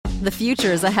The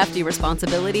future is a hefty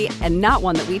responsibility and not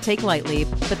one that we take lightly,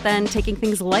 but then taking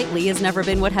things lightly has never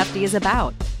been what Hefty is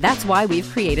about. That's why we've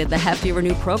created the Hefty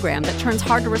Renew program that turns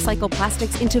hard-to-recycle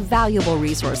plastics into valuable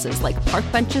resources like park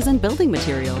benches and building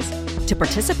materials. To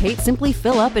participate, simply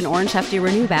fill up an orange Hefty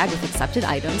Renew bag with accepted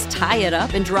items, tie it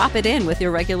up, and drop it in with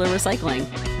your regular recycling.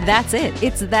 That's it.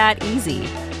 It's that easy.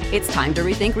 It's time to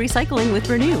rethink recycling with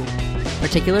Renew.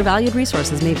 Particular valued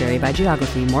resources may vary by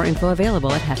geography. More info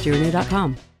available at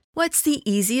heftyrenew.com. What's the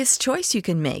easiest choice you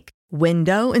can make?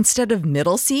 Window instead of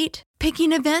middle seat?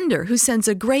 Picking a vendor who sends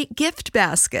a great gift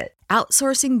basket?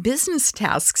 Outsourcing business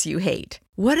tasks you hate?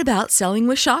 What about selling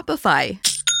with Shopify?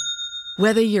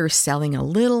 Whether you're selling a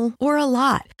little or a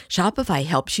lot, Shopify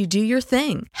helps you do your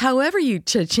thing, however you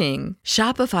cha-ching.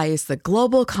 Shopify is the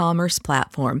global commerce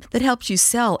platform that helps you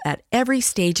sell at every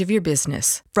stage of your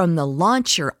business. From the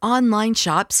launch your online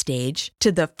shop stage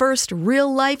to the first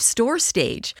real-life store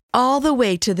stage, all the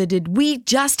way to the did we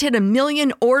just hit 1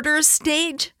 million orders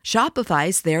stage.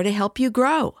 Shopify's there to help you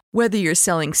grow. Whether you're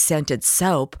selling scented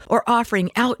soap or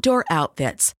offering outdoor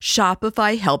outfits,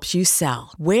 Shopify helps you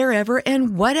sell. Wherever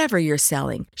and whatever you're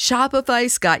selling,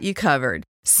 Shopify's got you covered.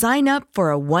 Sign up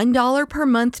for a $1 per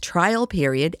month trial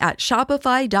period at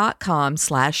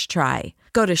shopify.com/try.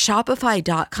 Go to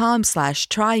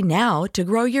shopify.com/try now to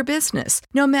grow your business,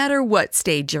 no matter what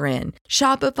stage you're in.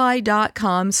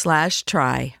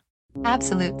 Shopify.com/try.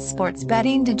 Absolute sports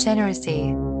betting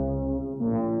degeneracy.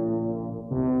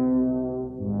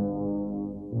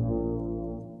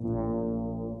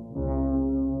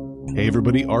 Hey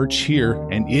everybody, Arch here,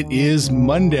 and it is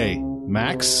Monday.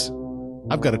 Max,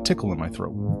 I've got a tickle in my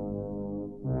throat.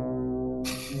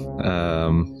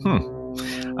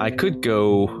 I could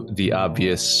go the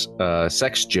obvious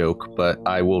sex joke, but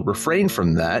I will refrain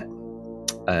from that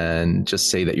and just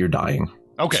say that you're dying.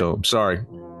 Okay. So sorry,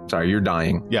 you're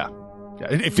dying. Yeah.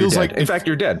 It feels like, in fact,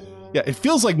 you're dead. Yeah, it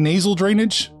feels like nasal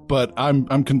drainage, but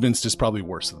I'm convinced it's probably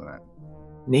worse than that.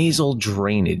 Nasal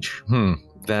drainage.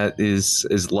 That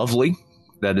is lovely.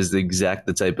 That is the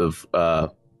type of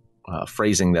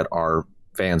phrasing that our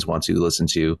fans want to listen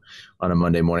to on a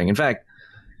Monday morning. In fact,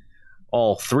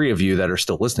 all three of you that are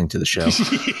still listening to the show,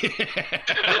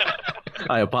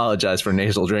 I apologize for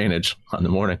nasal drainage on the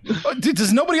morning.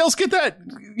 Does nobody else get that?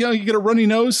 You know, you get a runny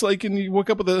nose, like, and you wake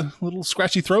up with a little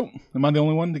scratchy throat. Am I the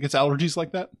only one that gets allergies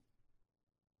like that?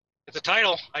 It's a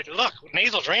title. Look,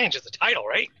 nasal drainage is the title,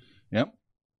 right? Yep.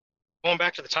 Going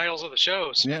back to the titles of the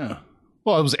shows. Yeah.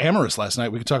 Well, it was amorous last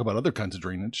night. We could talk about other kinds of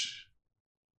drainage.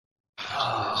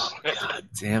 Oh, God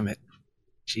damn it.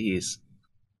 Jeez.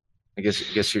 I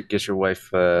guess your wife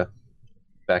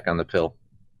back on the pill.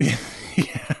 Yeah.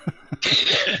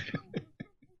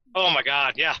 Oh my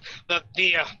God, yeah. The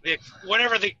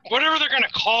whatever they're gonna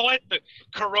call it, the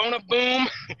Corona boom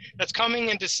that's coming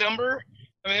in December.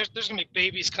 I mean, there's gonna be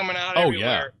babies coming out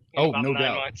everywhere. Yeah. Oh, no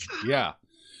doubt. Months. Yeah.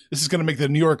 This is gonna make the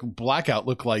New York blackout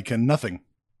look like nothing.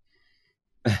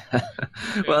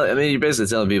 Well, I mean, you're basically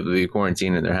telling people to be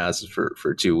quarantined in their houses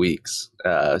for 2 weeks.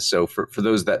 So for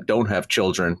those that don't have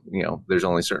children, you know, there's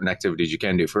only certain activities you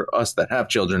can do. For us that have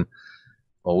children,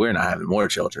 well, we're not having more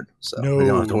children, so you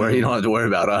don't have to worry. You don't have to worry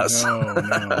about us.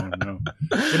 No.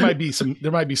 There might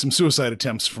be some suicide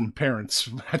attempts from parents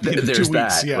at the end of 2 weeks.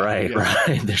 That, yeah, right.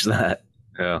 There's that.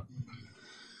 Yeah.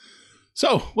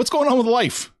 So, what's going on with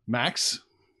life, Max?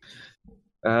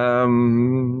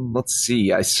 Let's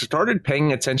see. I started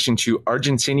paying attention to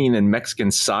Argentinian and Mexican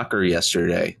soccer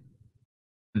yesterday.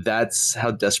 That's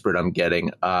how desperate I'm getting.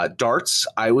 Darts.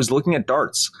 I was looking at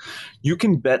darts. You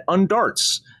can bet on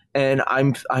darts. And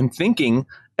I'm thinking,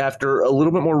 after a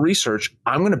little bit more research,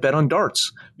 I'm going to bet on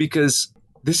darts because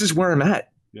this is where I'm at.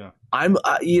 Yeah. I'm,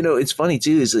 it's funny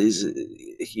too. Is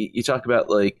you talk about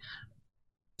like,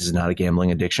 this is not a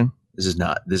gambling addiction. This is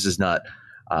not.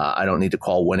 I don't need to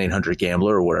call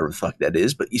 1-800-GAMBLER or whatever the fuck that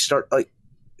is. But you start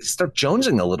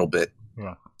jonesing a little bit.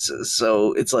 Yeah.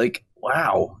 So it's like,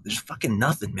 wow, there's fucking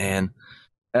nothing, man.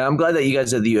 And I'm glad that you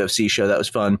guys had the UFC show. That was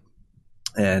fun.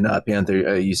 And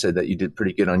Panther, you said that you did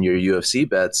pretty good on your UFC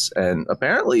bets, and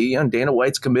apparently, Dana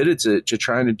White's committed to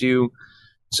trying to do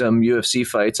some UFC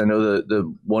fights. I know the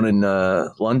one in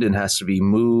London has to be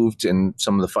moved, and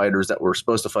some of the fighters that were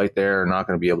supposed to fight there are not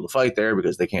going to be able to fight there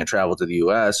because they can't travel to the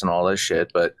US and all this shit.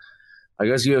 But I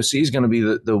guess UFC is going to be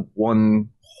the one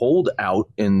holdout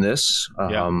in this.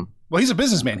 Yeah. Well, he's a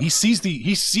businessman. He sees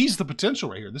the potential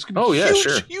right here. This could be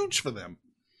huge for them.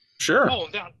 Sure. Oh,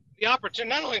 the opportunity,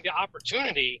 not only the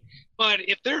opportunity, but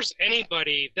if there's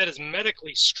anybody that is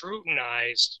medically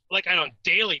scrutinized, like on a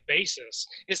daily basis,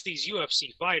 it's these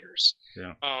UFC fighters.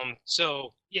 Yeah.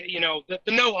 So, the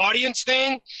no audience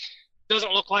thing,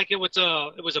 doesn't look like it was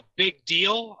a big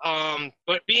deal.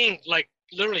 But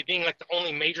literally being like the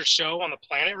only major show on the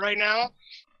planet right now,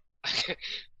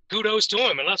 kudos to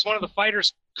him. Unless one of the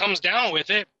fighters comes down with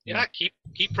it,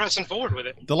 keep pressing forward with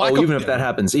it. Even if that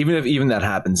happens,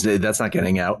 that's not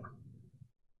getting out.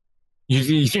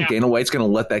 You think Dana White's going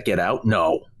to let that get out?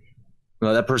 No,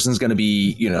 that person's going to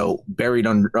be, buried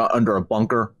under a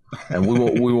bunker, and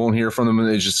we won't hear from them. And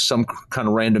there's just some kind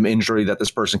of random injury that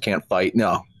this person can't fight.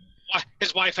 No.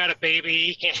 His wife had a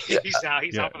baby. He's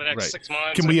out for the next 6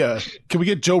 months. Can we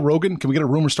get Joe Rogan? Can we get a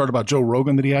rumor start about Joe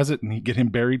Rogan that he has it and get him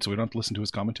buried so we don't have to listen to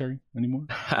his commentary anymore?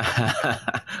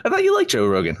 I thought you liked Joe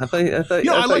Rogan. I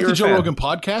like the Joe Rogan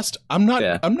podcast. I'm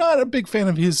not a big fan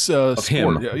of his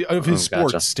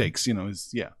sports takes.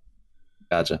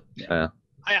 Gotcha. Yeah.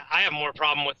 I have more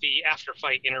problem with the after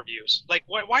fight interviews. Like,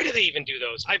 why do they even do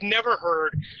those? I've never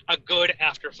heard a good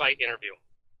after fight interview.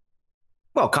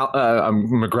 Well,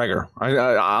 McGregor. I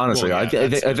honestly, I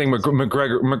think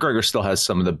McGregor still has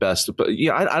some of the best. But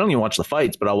I don't even watch the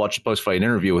fights, but I'll watch the post-fight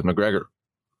interview with McGregor.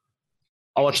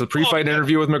 I'll watch the pre-fight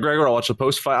interview with McGregor. I'll watch the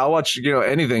post-fight. I'll watch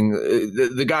anything.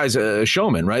 The guy's a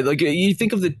showman, right? Like, you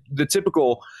think of the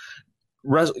typical,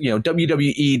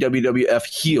 WWE, WWF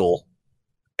heel,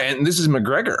 and this is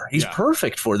McGregor. He's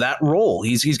perfect for that role.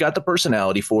 He's got the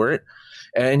personality for it.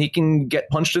 And he can get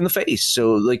punched in the face.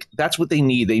 So, like, that's what they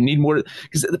need. They need more,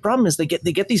 because the problem is they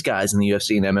get these guys in the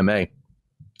UFC and MMA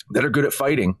that are good at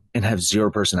fighting and have zero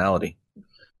personality,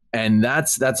 and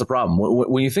that's the problem.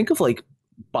 When you think of like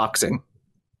boxing,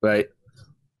 right?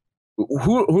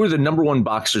 Who are the number one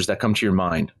boxers that come to your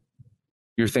mind?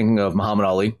 You're thinking of Muhammad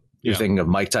Ali. You're thinking of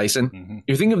Mike Tyson. Mm-hmm.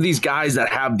 You're thinking of these guys that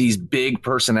have these big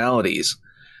personalities.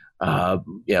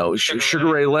 Sugar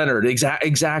Ray Leonard.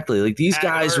 Exactly. Like, these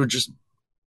guys were just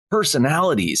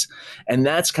personalities, and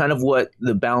that's kind of what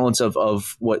the balance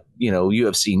of what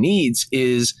UFC needs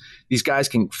is. These guys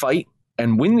can fight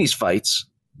and win these fights,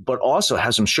 but also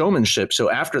have some showmanship, so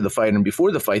after the fight and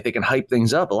before the fight they can hype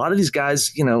things up. A lot of these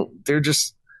guys, they're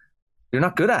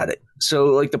not good at it. So,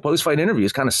 like, the post-fight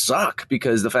interviews kind of suck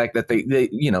because the fact that they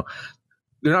they're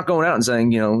not going out and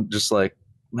saying, just like,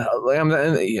 I'm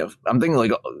thinking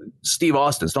like Steve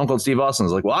Austin, Stone Cold Steve Austin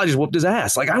is like, well, I just whooped his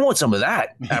ass. Like, I want some of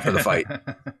that after the fight.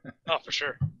 Oh, for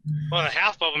sure. Well,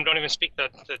 half of them don't even speak the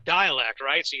dialect,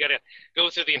 right? So you got to go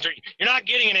through you're not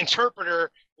getting an interpreter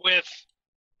with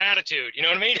attitude. You know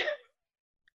what I mean?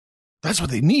 That's what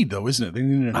they need, though, isn't it? They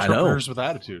need interpreters with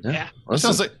attitude. Yeah. It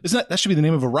sounds like that should be the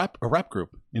name of a rap group.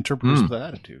 Interpreters with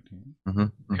attitude. Mm-hmm.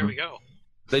 Mm-hmm. Here we go.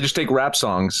 They just take rap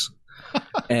songs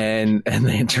and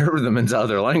they interpret them into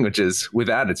other languages with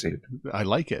attitude. I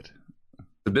like it.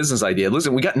 The business idea.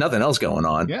 Listen, we got nothing else going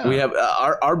on. Yeah. We have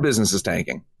our business is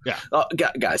tanking. Yeah.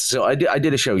 Guys, so I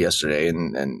did a show yesterday,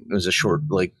 and it was a short,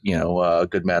 good,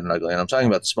 mad, and ugly. And I'm talking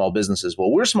about the small businesses.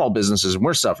 Well, we're small businesses and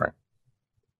we're suffering.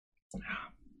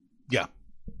 Yeah.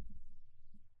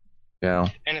 Yeah.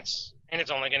 And it's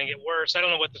only going to get worse. I don't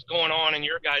know what's going on in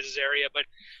your guys' area, but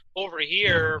over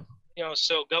here,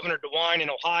 so Governor DeWine in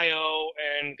Ohio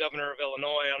and Governor of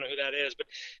Illinois, I don't know who that is, but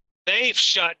they've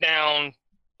shut down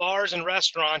bars and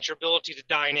restaurants, your ability to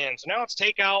dine in. So now it's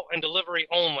takeout and delivery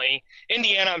only.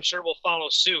 Indiana, I'm sure, will follow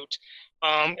suit.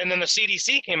 And then the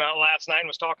CDC came out last night and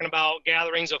was talking about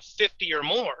gatherings of 50 or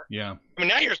more. Yeah. I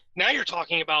mean, now you're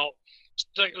talking about,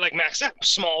 like Max said,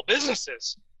 small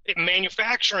businesses,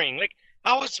 manufacturing. Like,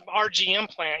 how is our GM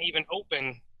plant even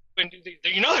open? When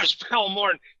there's probably more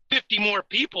than 50 more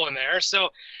people in there. So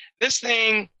this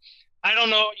thing, I don't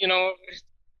know,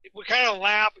 we kind of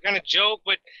laugh, we kind of joke,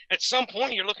 but at some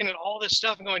point you're looking at all this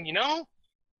stuff and going, maybe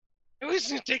we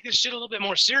just need to take this shit a little bit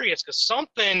more serious, because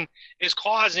something is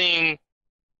causing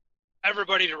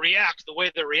everybody to react the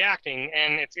way they're reacting,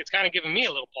 and it's kind of giving me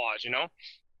a little pause,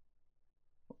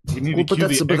 We need to cue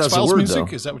the X-Files music?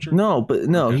 Though. Is that what you're...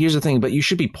 No, here's the thing, but you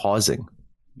should be pausing.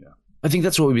 Yeah. I think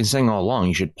that's what we've been saying all along.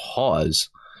 You should pause.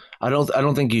 I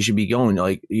don't think you should be going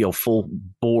full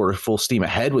bore, full steam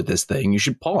ahead with this thing. You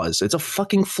should pause. It's a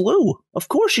fucking flu. Of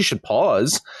course you should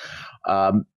pause.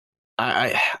 I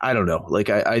don't know. Like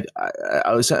I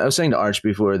was saying to Arch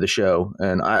before the show,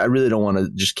 and I really don't want to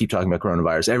just keep talking about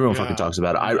coronavirus. Everyone fucking talks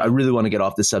about it. I really want to get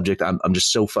off this subject. I'm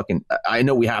just so fucking. I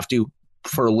know we have to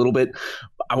for a little bit.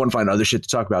 I want to find other shit to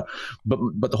talk about.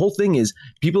 But the whole thing is,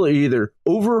 people are either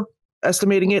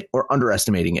overestimating it or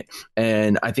underestimating it,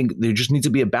 and I think there just needs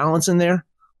to be a balance in there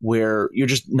where you're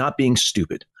just not being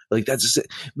stupid. Like that's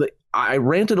like I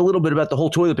ranted a little bit about the whole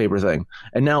toilet paper thing,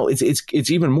 and now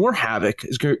it's even more havoc.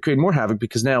 It's creating more havoc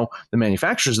because now the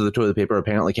manufacturers of the toilet paper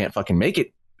apparently can't fucking make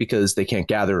it because they can't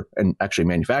gather and actually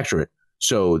manufacture it.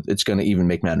 So it's going to even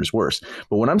make matters worse.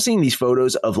 But when I'm seeing these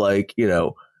photos of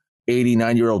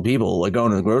 89-year-old people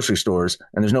going to the grocery stores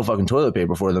and there's no fucking toilet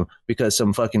paper for them because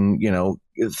some fucking,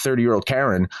 30-year-old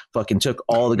Karen fucking took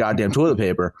all the goddamn toilet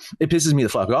paper, it pisses me the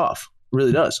fuck off. It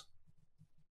really does.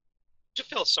 You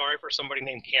feel sorry for somebody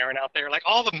named Karen out there, like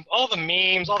all the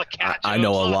memes, all the cat jokes. I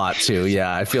know a lot too.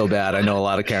 Yeah, I feel bad. I know a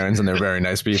lot of Karens and they're very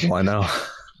nice people. I know.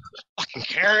 Fucking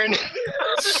Karen.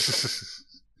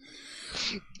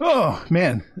 Oh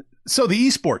man! So the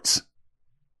esports.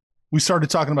 We started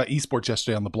talking about esports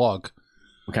yesterday on the blog.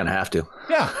 We kind of have to.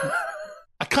 Yeah.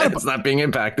 It's not being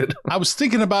impacted. I was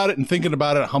thinking about it,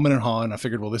 humming and hawing. I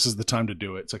figured, well, this is the time to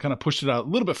do it. So I kind of pushed it out a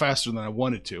little bit faster than I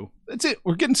wanted to. That's it.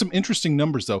 We're getting some interesting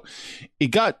numbers, though. It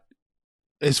got,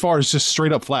 as far as just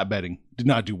straight up flat betting, did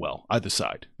not do well either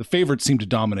side. The favorites seemed to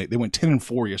dominate. They went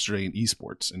 10-4 yesterday in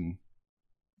esports, and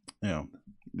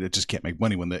they just can't make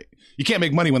money you can't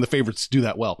make money when the favorites do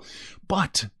that well.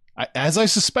 But as I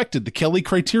suspected, the Kelly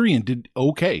criterion did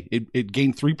okay. It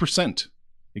gained 3%.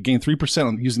 It gained 3%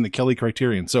 on using the Kelly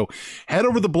criterion. So head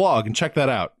over to the blog and check that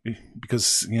out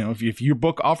because, if your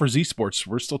book offers esports,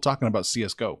 we're still talking about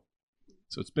CSGO.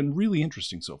 So it's been really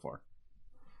interesting so far.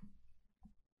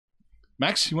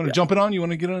 Max, you want to jump it on? You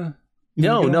want to get a...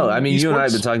 No. I mean, esports? you and I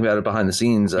have been talking about it behind the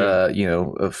scenes,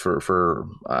 for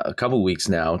a couple of weeks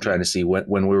now, trying to see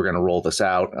when we were going to roll this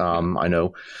out. I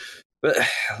know... But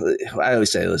I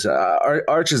always say, listen,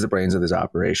 Arch is the brains of this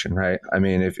operation, right? I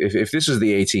mean, if this was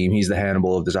the A team, he's the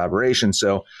Hannibal of this operation.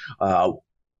 So,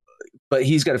 but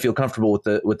he's got to feel comfortable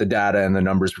with the data and the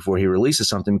numbers before he releases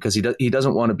something because he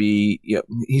doesn't want to be,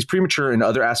 he's premature in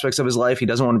other aspects of his life. He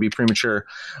doesn't want to be premature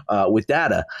with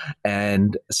data,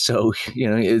 and so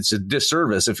it's a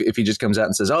disservice if he just comes out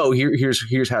and says, oh,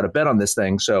 here's how to bet on this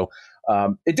thing. So.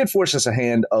 It did force us a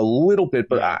hand a little bit,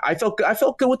 but I felt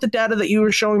good with the data that you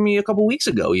were showing me a couple weeks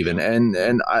ago, even,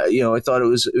 and I thought it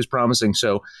was promising.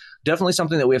 So definitely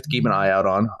something that we have to keep an eye out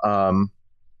on.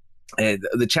 And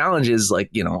the challenge is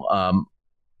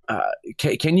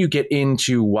can you get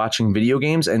into watching video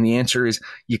games? And the answer is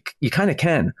you kind of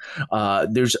can.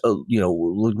 There's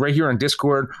right here on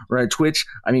Discord, right, Twitch.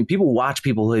 I mean, people watch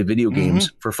people play video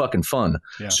games for fucking fun.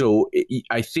 Yeah. So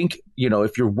I think,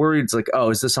 if you're worried, it's like, oh,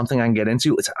 is this something I can get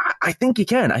into? I think you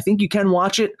can. I think you can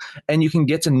watch it and you can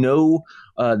get to know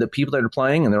the people that are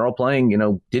playing, and they're all playing,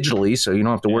 digitally, so you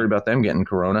don't have to worry about them getting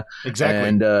corona. Exactly.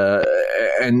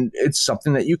 And it's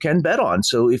something that you can bet on.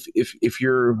 So if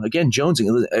you're, again,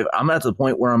 jonesing, if I'm at the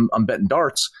point where I'm betting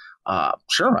darts.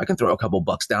 Sure, I can throw a couple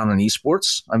bucks down on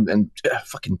esports and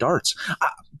fucking darts.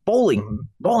 Bowling.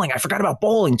 I forgot about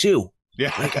bowling too.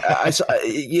 Yeah,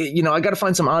 I got to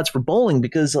find some odds for bowling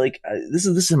because this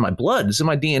is in my blood. This is in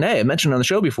my DNA. I mentioned on the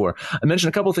show before. I mentioned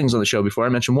a couple of things on the show before. I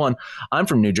mentioned one, I'm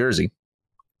from New Jersey.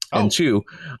 And two,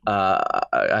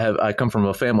 I come from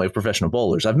a family of professional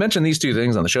bowlers. I've mentioned these two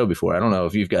things on the show before. I don't know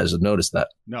if you guys have noticed that.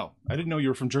 No, I didn't know you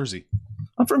were from Jersey.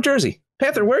 I'm from Jersey.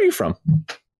 Panther, where are you from?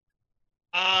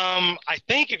 I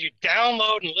think if you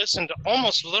download and listen to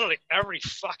almost literally every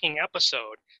fucking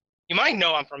episode, you might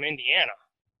know I'm from Indiana.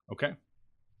 Okay.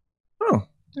 Oh,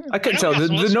 I couldn't tell.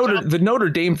 The Notre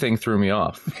Dame thing threw me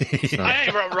off. So. Hey,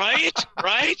 right?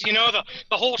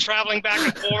 The whole traveling back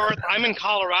and forth. I'm in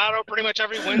Colorado pretty much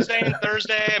every Wednesday and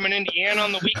Thursday. I'm in Indiana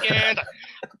on the weekend.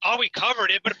 I thought we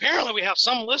covered it, but apparently we have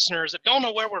some listeners that don't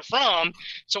know where we're from,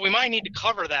 so we might need to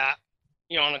cover that,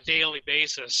 on a daily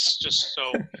basis, just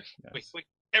so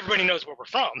everybody knows where we're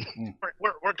from.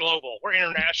 We're global. We're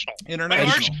international.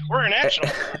 We're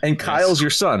international. And Kyle's your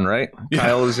son, right? Yeah.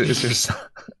 Kyle is your son.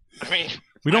 I mean,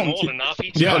 I'm old enough.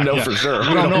 We don't know for sure.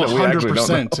 We don't know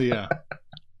 100%. Yeah.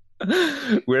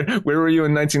 Where were you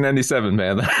in 1997,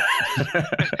 man?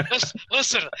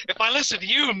 Listen, if I listen to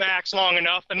you, Max, long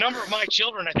enough, the number of my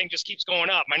children, I think, just keeps going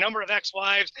up. My number of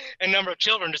ex-wives and number of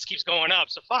children just keeps going up.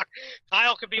 So fuck,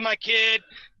 Kyle could be my kid.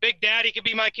 Big Daddy could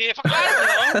be my kid. Fuck,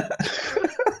 I don't know.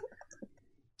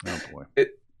 Oh boy,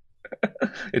 it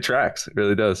tracks. It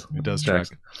really does. It does track.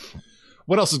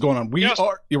 What else is going on? We're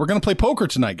going to play poker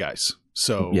tonight, guys.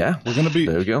 So yeah, we're going to be.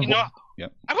 There we go.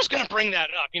 I was going to bring that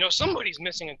up. Somebody's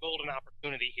missing a golden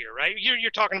opportunity here, right? You're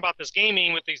talking about this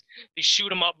gaming with these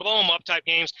shoot 'em up, blow 'em up type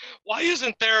games. Why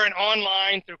isn't there an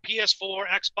online through PS4,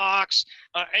 Xbox,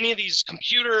 any of these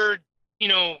computer,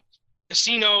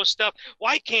 casino stuff?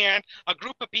 Why can't a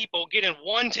group of people get in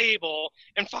one table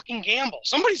and fucking gamble?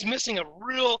 Somebody's missing a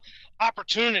real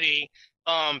opportunity,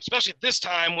 especially at this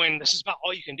time when this is about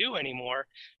all you can do anymore.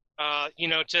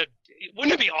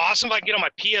 Wouldn't it be awesome if I could get on my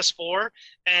PS4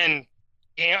 and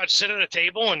sit at a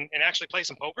table and actually play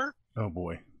some poker? Oh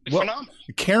boy. It's phenomenal.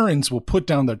 The Karens will put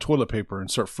down their toilet paper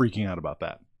and start freaking out about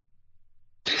that.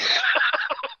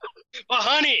 Well,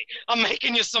 honey, I'm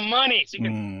making you some money so you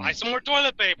can buy some more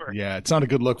toilet paper. Yeah, it's not a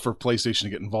good look for PlayStation to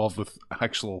get involved with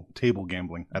actual table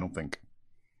gambling, I don't think.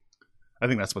 I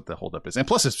think that's what the holdup is. And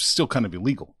plus, it's still kind of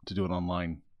illegal to do it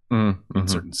online in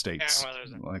certain states.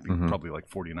 Yeah, well, I think probably like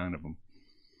 49 of them.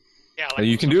 Yeah, like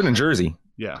you can do it in Jersey.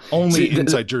 Yeah, only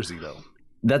inside Jersey, though.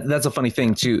 That's a funny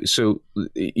thing, too. So,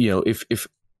 if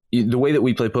the way that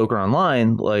we play poker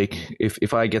online, like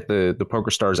if I get the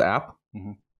PokerStars app,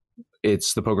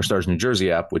 it's the PokerStars New Jersey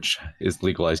app, which is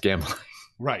legalized gambling.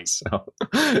 Right. So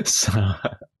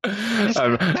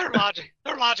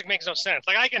their logic makes no sense.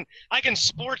 Like I can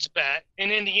sports bet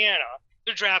in Indiana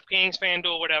through DraftKings,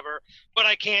 FanDuel, whatever, but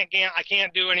I can't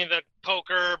do any of the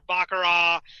poker,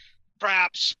 baccarat,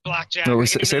 craps, blackjack. No,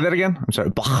 say that again. I'm sorry.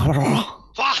 Baccarat.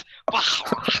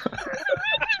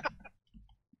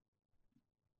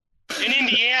 In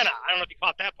Indiana, I don't know if you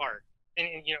caught that part. In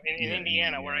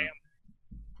Indiana, where I am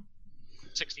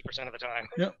 60% of the time.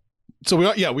 Yep. So we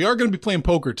are going to be playing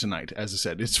poker tonight. As I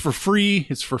said, it's for free.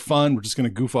 It's for fun. We're just going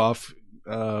to goof off.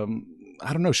 I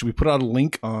don't know. Should we put out a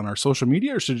link on our social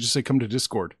media, or should we just say come to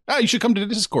Discord? You should come to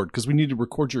Discord because we need to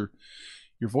record your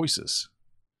voices.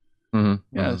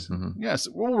 Yes.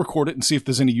 We'll record it and see if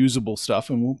there's any usable stuff,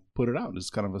 and we'll put it out. It's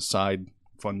kind of a side,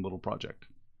 fun little project.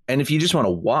 And if you just want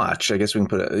to watch, I guess we can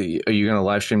put. Are you going to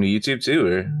live stream to YouTube too,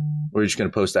 or are you just going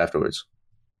to post afterwards?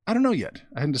 I don't know yet.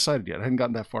 I hadn't decided yet. I hadn't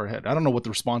gotten that far ahead. I don't know what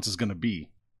the response is going to be.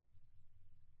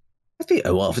 I think,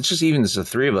 well, if it's just even the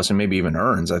three of us and maybe even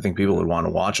Earns, I think people would want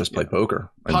to watch us play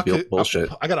poker and Puck,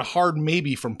 bullshit. I got a hard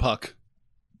maybe from Puck.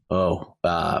 Oh,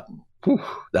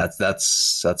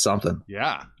 that's something.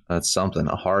 Yeah, that's something.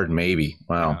 A hard maybe.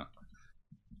 Wow.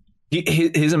 Yeah.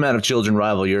 His amount of children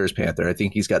rival yours, Panther. I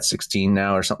think he's got 16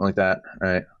 now or something like that,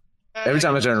 right? Every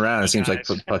time I turn around, it seems like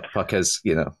Puck has,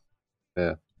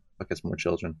 Puck has more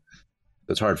children.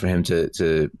 So it's hard for him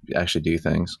to actually do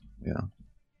things, Is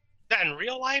that in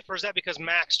real life, or is that because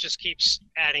Max just keeps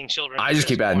adding children? I just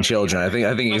keep adding children. I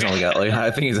think he's only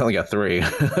got 3.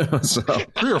 So.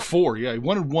 3 or 4. Yeah, he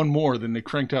wanted one more. Then they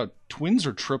cranked out twins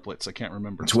or triplets. I can't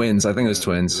remember. Twins. I think it was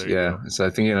twins. Yeah. So I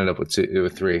think he ended up with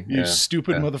 3. You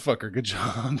stupid motherfucker. Good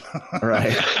job.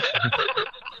 Right.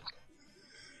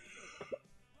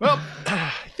 Well,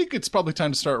 I think it's probably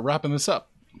time to start wrapping this up.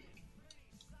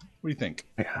 What do you think?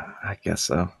 Yeah, I guess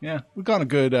so. Yeah, we've gone a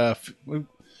good. We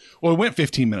went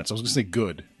 15 minutes. I was going to say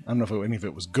good. I don't know if any of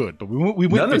it was good, but we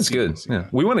went. None of it's good. Minutes, yeah.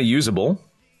 We went a usable.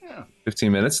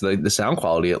 15 minutes. The sound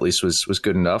quality at least was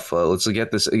good enough. Let's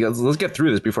get this. Let's get through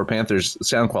this before Panthers'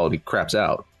 sound quality craps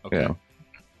out. Okay.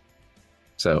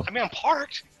 So. I mean, I'm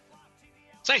parked.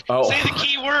 Say the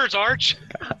key words, Arch.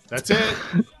 That's it.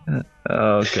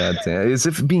 Oh, God damn. As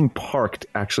if being parked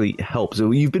actually helps. So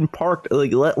you've been parked.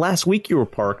 Like last week you were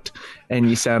parked and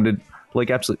you sounded like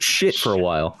absolute shit for a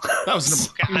while. That was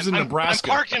in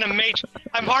Nebraska. I'm parked in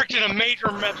a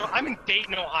major metro. I'm in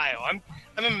Dayton, Ohio. I'm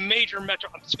in a major metro.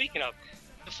 Speaking of,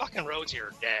 the fucking roads here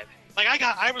are dead. Like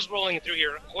I was rolling through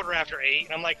here 8:15,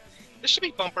 and I'm like, this should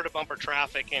be bumper to bumper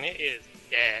traffic, and it is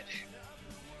dead.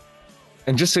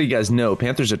 And just so you guys know,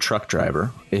 Panther's a truck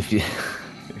driver. If you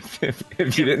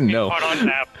didn't know,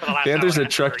 Panther's a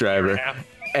truck driver,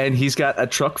 and he's got a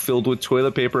truck filled with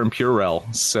toilet paper and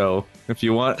Purell. So if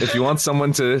you want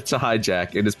someone to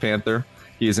hijack, it is Panther.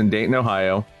 He is in Dayton,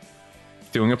 Ohio,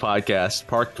 doing a podcast,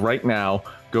 parked right now.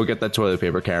 Go get that toilet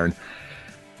paper, Karen.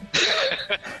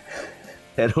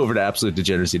 Head over to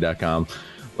AbsoluteDegeneracy.com.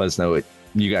 Let us know what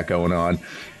you got going on.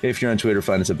 If you're on Twitter,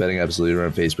 find us at Betting Absolute, or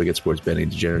on Facebook at Sports Betting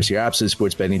Degeneracy, or Absolute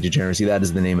Sports Betting Degeneracy. That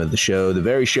is the name of the show. The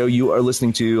very show you are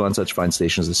listening to on such fine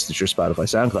stations as Stitcher, Spotify,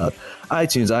 SoundCloud,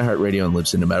 iTunes, iHeartRadio, and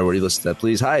Libsyn. No matter where you listen to that,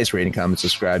 please highest rating, comment,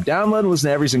 subscribe, download, and listen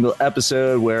to every single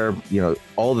episode where,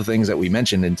 all the things that we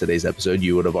mentioned in today's episode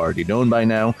you would have already known by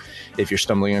now. If you're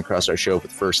stumbling across our show for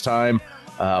the first time,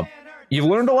 you've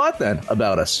learned a lot then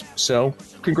about us. So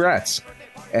congrats.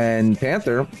 And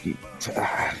Panther,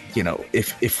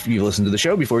 if you listen to the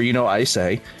show before, I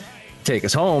say, take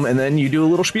us home, and then you do a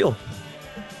little spiel.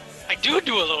 I do a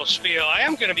little spiel. I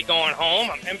am going to be going home.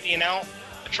 I'm emptying out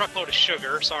a truckload of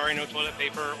sugar. Sorry, no toilet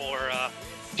paper or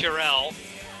Purell.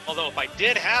 Although if I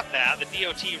did have that, the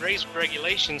DOT raised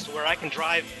regulations to where I can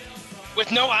drive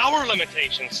with no hour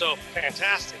limitation. So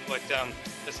fantastic. But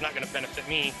that's not going to benefit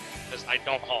me because I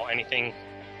don't haul anything,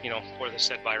 for the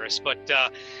said virus. But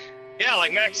yeah,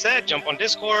 like Max said, jump on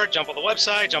Discord, jump on the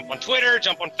website, jump on Twitter,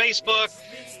 jump on Facebook,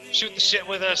 shoot the shit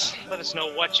with us. Let us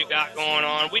know what you got going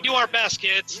on. We do our best,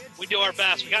 kids. We do our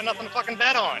best. We got nothing to fucking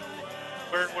bet on.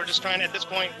 We're just trying to, at this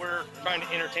point, we're trying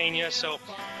to entertain you. So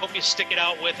hope you stick it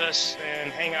out with us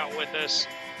and hang out with us.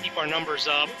 Keep our numbers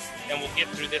up, and we'll get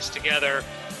through this together.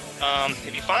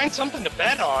 If you find something to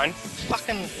bet on,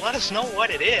 fucking let us know what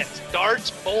it is.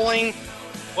 Darts, bowling,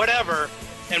 whatever.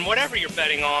 And whatever you're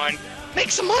betting on, make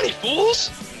some money,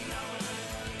 fools!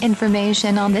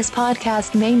 Information on this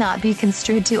podcast may not be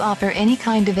construed to offer any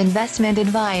kind of investment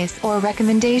advice or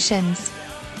recommendations.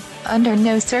 Under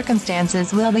no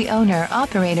circumstances will the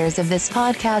owner-operators of this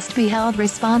podcast be held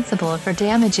responsible for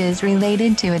damages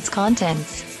related to its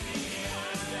contents.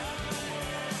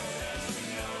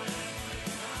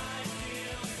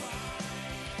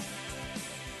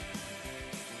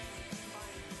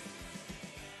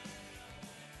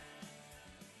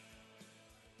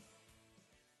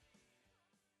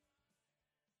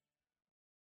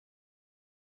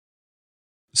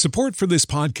 Support for this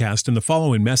podcast and the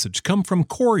following message come from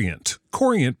Corient.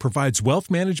 Corient provides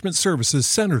wealth management services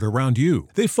centered around you.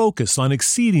 They focus on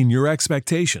exceeding your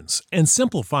expectations and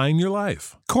simplifying your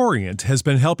life. Corient has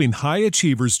been helping high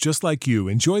achievers just like you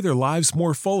enjoy their lives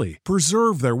more fully,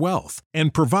 preserve their wealth,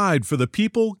 and provide for the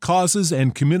people, causes,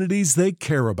 and communities they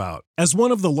care about. As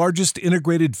one of the largest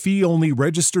integrated fee-only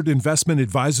registered investment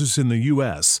advisors in the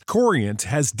U.S., Corient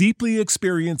has deeply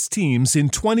experienced teams in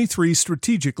 23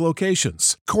 strategic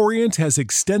locations. Corient has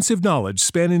extensive knowledge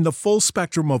spanning the full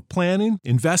spectrum of planning,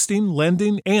 investing,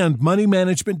 lending, and money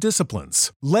management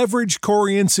disciplines. Leverage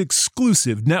Corient's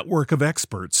exclusive network of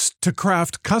experts to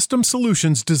craft custom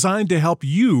solutions designed to help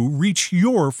you reach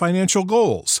your financial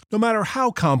goals, no matter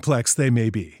how complex they may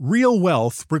be. Real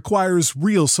wealth requires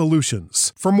real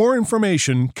solutions. For more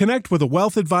information, connect with a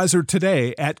wealth advisor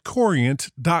today at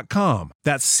Corient.com.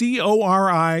 That's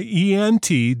Corient.com.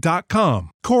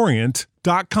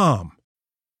 Corient.com.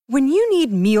 When you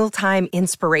need mealtime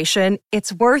inspiration,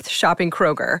 it's worth shopping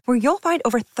Kroger, where you'll find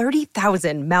over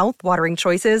 30,000 mouth-watering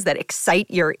choices that excite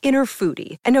your inner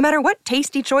foodie. And no matter what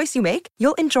tasty choice you make,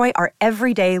 you'll enjoy our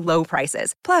everyday low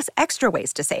prices, plus extra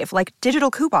ways to save, like digital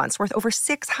coupons worth over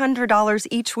 $600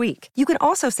 each week. You can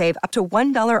also save up to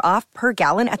 $1 off per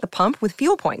gallon at the pump with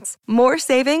fuel points. More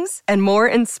savings and more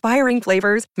inspiring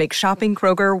flavors make shopping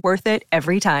Kroger worth it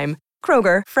every time.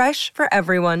 Kroger, fresh for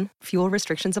everyone. Fuel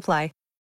restrictions apply.